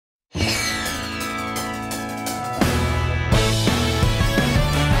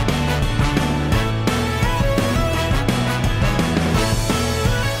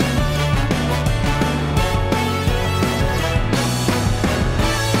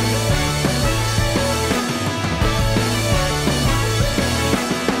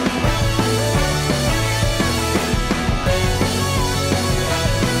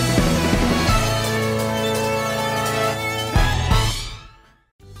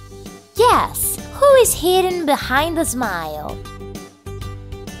guess who is hidden behind the smile.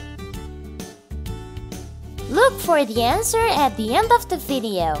 Look for the answer at the end of the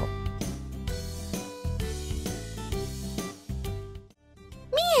video.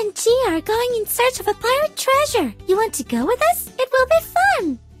 Me and G are going in search of a pirate treasure. You want to go with us? It will be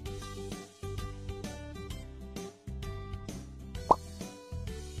fun!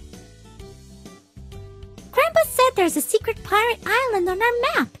 Grandpa said there's a secret pirate island on our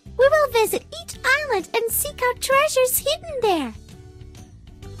map. We will visit each island and seek out treasures hidden there.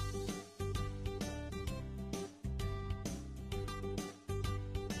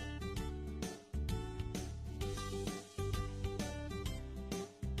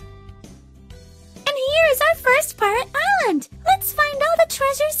 And here is our first pirate island. Let's find all the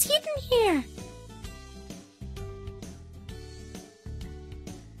treasures hidden here.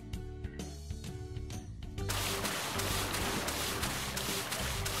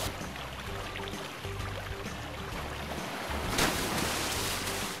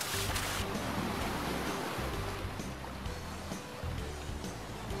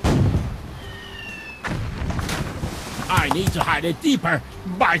 I need to hide it deeper.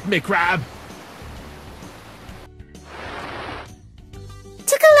 Bite me, crab.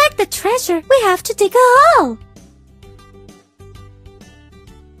 To collect the treasure, we have to dig a hole.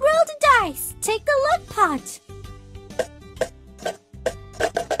 Roll the dice. Take the luck pot.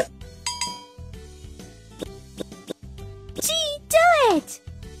 Gee, do it!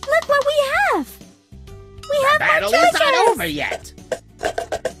 Look what we have. We have more Battle treasures. is not over yet.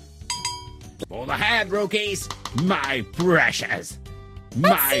 Pull ahead, rookies. My precious.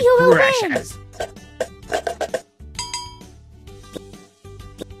 Let's see who will precious.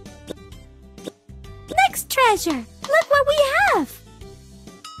 Next treasure. Look what we have.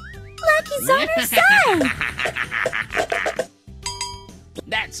 Lucky's on our side.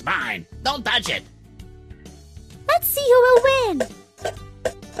 That's mine. Don't touch it. Let's see who will win.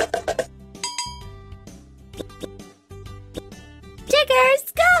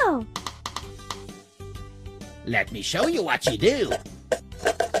 Diggers, go! Let me show you what you do.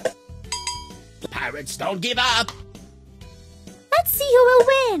 Pirates don't give up. Let's see who will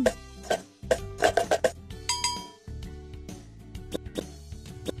win.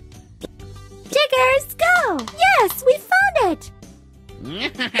 Diggers, go! Yes, we found it!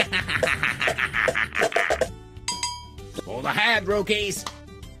 Pull ahead, rookies.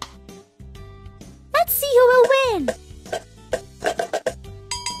 Let's see who will win.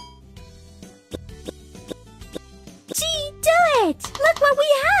 Gee, do it! Look what we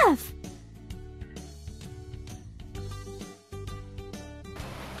have!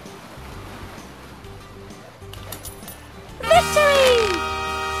 Victory!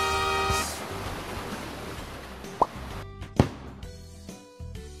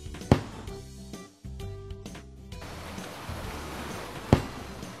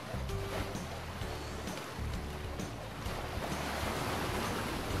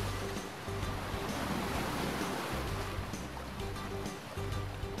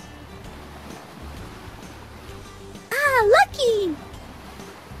 Lucky!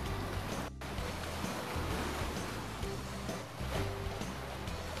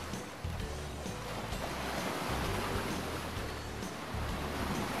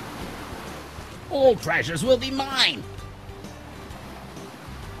 All treasures will be mine.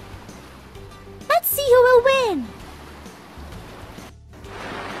 Let's see who will win.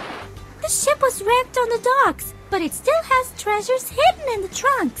 The ship was wrecked on the docks, but it still has treasures hidden in the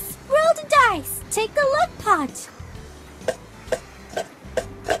trunks. Roll the dice. Take the luck pot.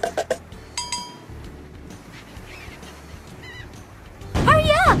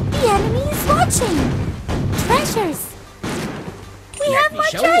 Hurry up! The enemy is watching! Treasures! We have more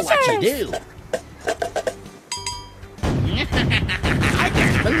Let me show treasures! you what you do. I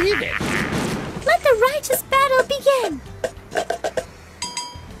can't believe it. Let the righteous battle begin!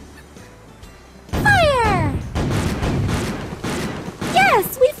 Fire! Yes,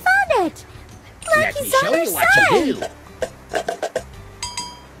 we found it! Let me Lucky's on show our you what side! you do.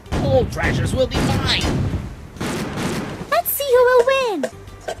 All treasures will be mine. Let's see who will win!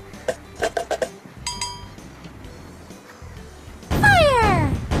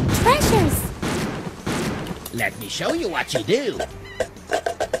 Fire! Treasures! Let me show you what you do.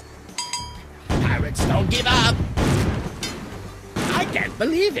 Pirates don't give up. I can't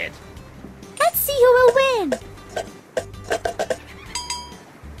believe it. Let's see who will win!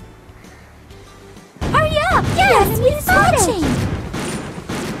 Hurry up! Yes, we found it!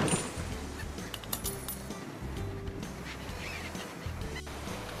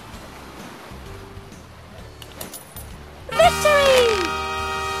 Victory!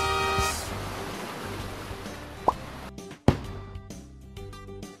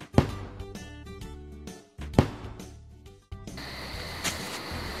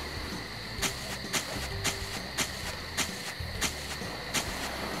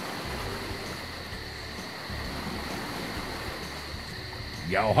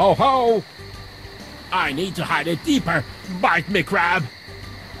 Yo ho ho! I need to hide it deeper. Bite me, crab.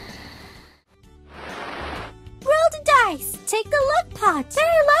 Roll the dice. Take the luck pot. There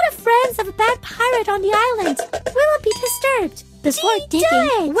are a lot of friends of a bad pirate on the island. We won't be disturbed. Before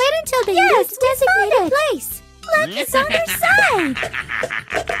digging, wait until they leave the designated place. Luck is on our side.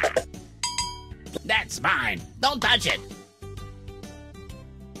 That's mine. Don't touch it.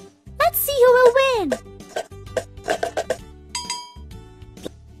 Let's see who will win.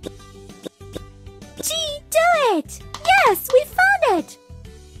 Gee, do it! Yes, we found it!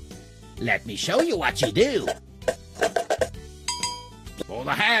 Let me show you what you do. Pull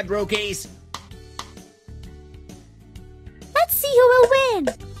ahead, rookies. Let's see who will win.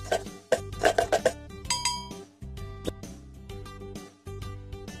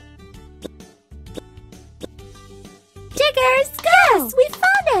 Diggers, go! Yes, we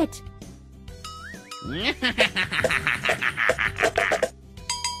found it!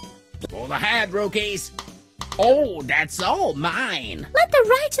 Pull ahead, rookies. Oh, that's all mine. Let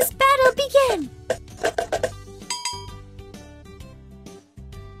the righteous battle begin.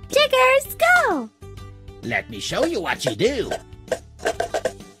 Diggers, go! Let me show you what you do.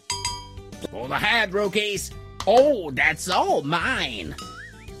 Pull ahead, rookies. Oh, that's all mine.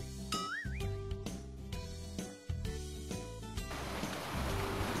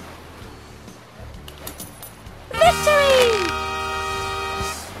 Victory!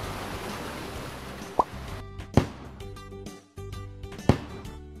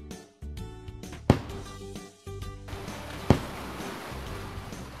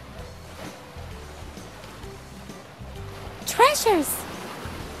 Treasures!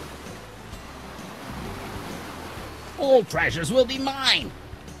 All treasures will be mine.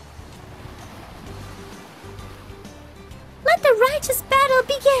 Let the righteous battle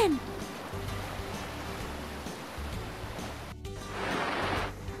begin.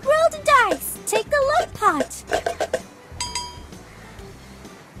 Roll the dice. Take the luck pot.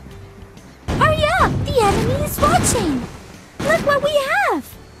 Hurry up! The enemy is watching. Look what we have.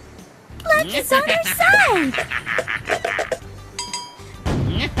 Luck is on our side.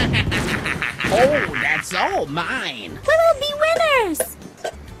 Oh, that's all mine. We will be winners.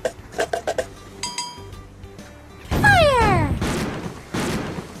 Fire!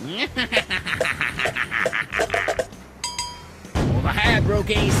 Pull ahead,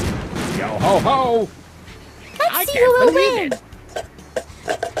 rookies. Yo ho ho! Let's I see can't who will believe win. it.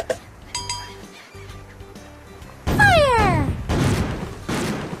 Fire!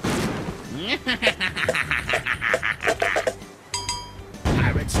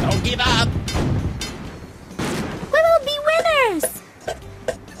 Pirates don't give up. We will be winners.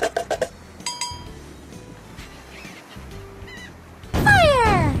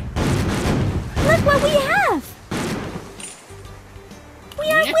 Fire! Look what we have. We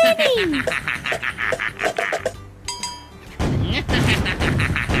are winning.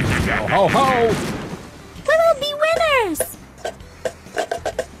 Yo ho ho! We will be winners.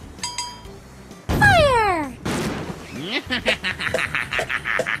 Fire!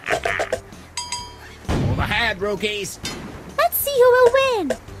 Pull ahead, rookies. Let's see who will win.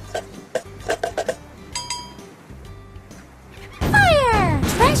 Fire!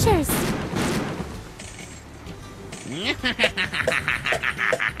 Treasures!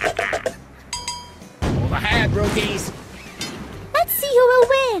 Pull ahead, rookies. Let's see who will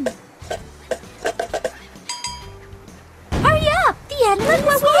win. Hurry up! The enemy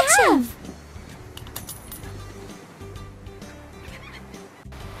is watching.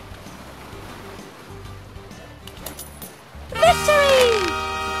 Victory!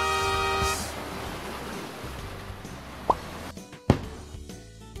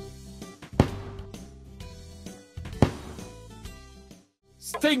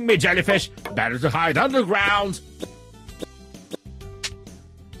 Sting me, jellyfish. Better to hide underground.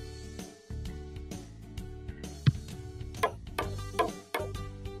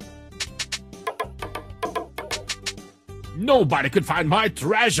 Nobody could find my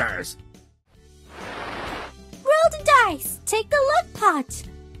treasures. Roll the dice. Take the luck pot.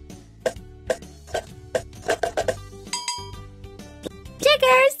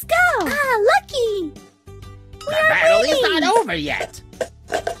 Diggers, go! Ah, lucky! The battle is not over yet.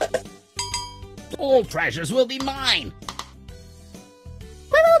 All treasures will be mine.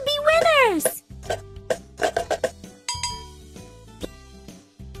 We will be winners.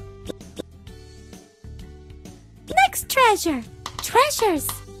 Next treasure. Treasures.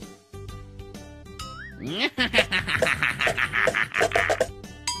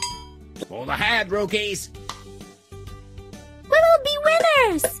 Pull ahead, rookies. We will be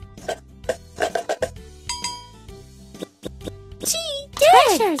winners. Gee,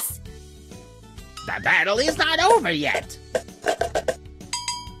 The battle is not over yet.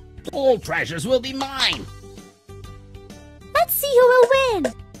 All treasures will be mine. Let's see who will win.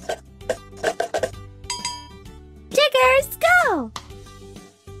 Diggers, go!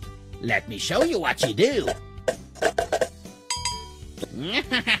 Let me show you what you do.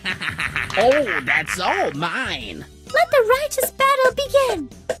 Oh, that's all mine. Let the righteous battle begin.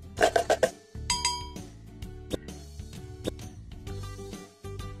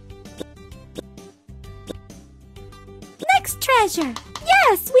 Next treasure.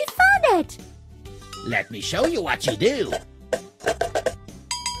 Yes, we found it. Let me show you what you do.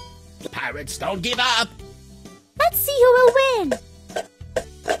 Pirates don't give up. Let's see who will win.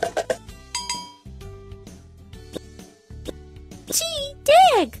 Gee,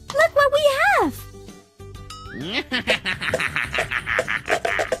 dig! Look what we have.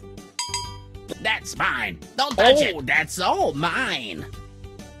 That's mine. Don't touch it. Oh, That's all mine.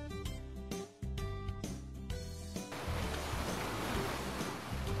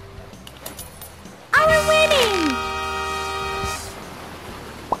 Our winning!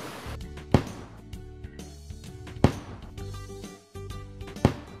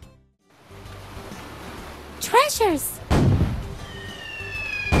 Treasures!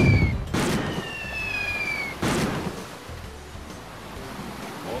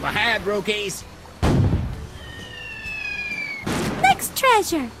 Hold ahead, rookies. Next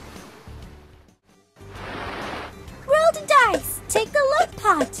treasure! Roll the dice! Take the luck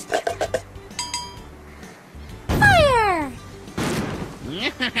pot! Fire!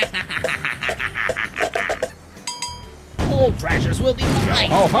 All treasures will be mine.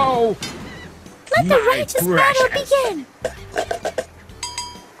 Ho ho! Let the My righteous battle precious. begin!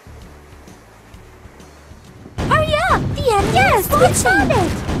 Hurry up! The enemy is watching!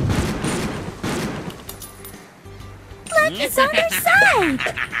 Luck is on our side!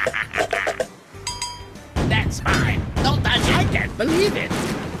 That's mine. Don't touch it. I can't believe it.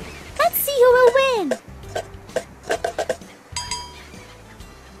 Let's see who will win!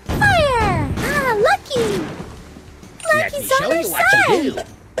 Fire! Ah, lucky! Let me Lucky's on show our you what side! you do.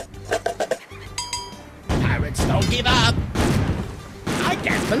 Pirates don't give up. I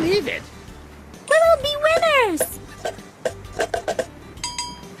can't believe it. We will be winners!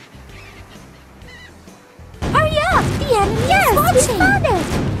 Hurry up! The enemy is watching! We found it!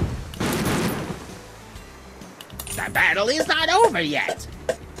 The battle is not over yet.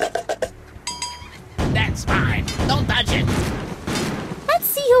 That's mine. Don't touch it. Let's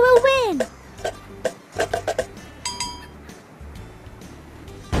see who will win!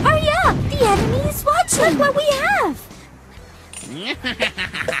 Hurry up! The enemy is watching! Look what we have!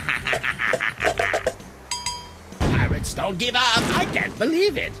 Pirates don't give up. I can't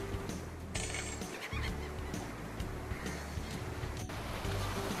believe it.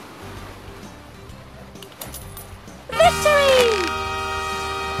 Victory!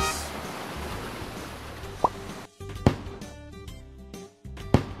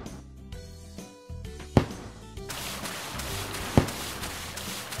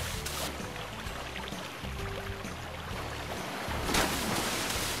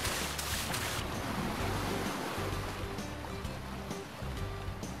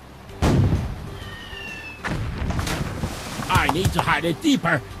 I need to hide it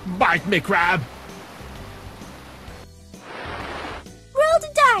deeper. Bite me, crab. Roll the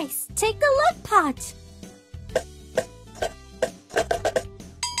dice! Take the luck pot!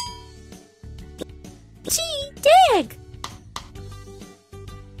 Gee, dig!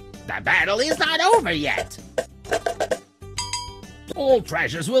 The battle is not over yet. All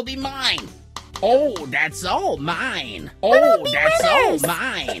treasures will be mine. Oh, that's all mine. will Oh, be that's winners. all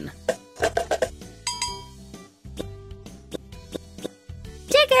mine.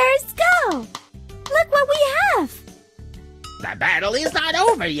 Diggers, go! Look what we have! The battle is not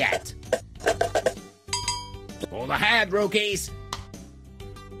over yet. Hold ahead, rookies.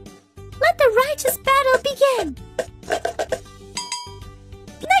 Let the righteous battle begin!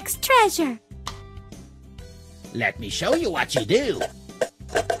 Next treasure! Let me show you what you do.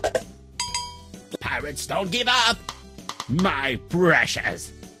 Pirates don't give up. My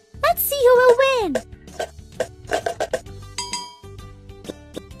precious. Let's see who will win!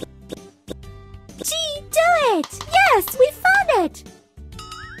 Gee, do it! Yes, we found it!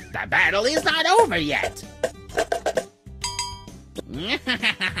 The battle is not over yet. Let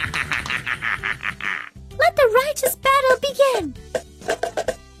the righteous battle begin!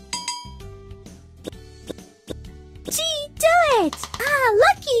 Gee, do it! Ah,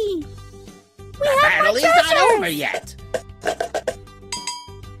 lucky! We The have battle more is not treasures! over yet.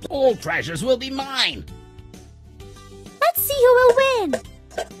 All treasures will be mine. Let's see who will win!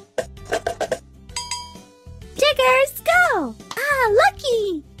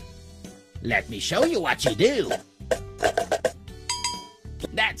 Let me show you what you do.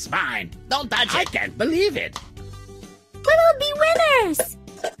 That's mine. Don't touch it. I can't believe it. We will be winners!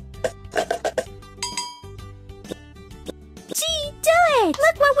 Gee, do it!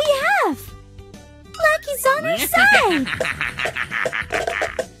 Look what we have! Lucky's on our side!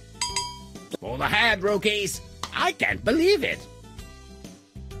 Pull ahead, rookies. I can't believe it.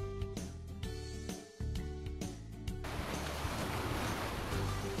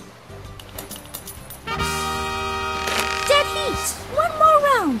 Dead heat! One more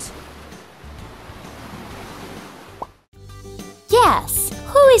round! Yes,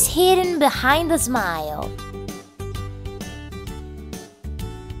 who is hidden behind the smile?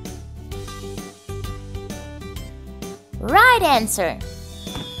 Right answer.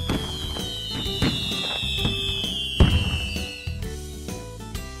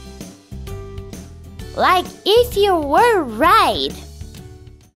 Like if you were right.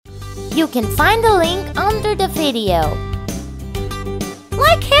 You can find the link under the video.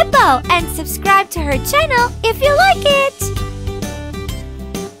 Like Hippo and subscribe to her channel if you like it!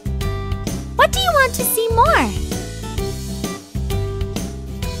 What do you want to see more?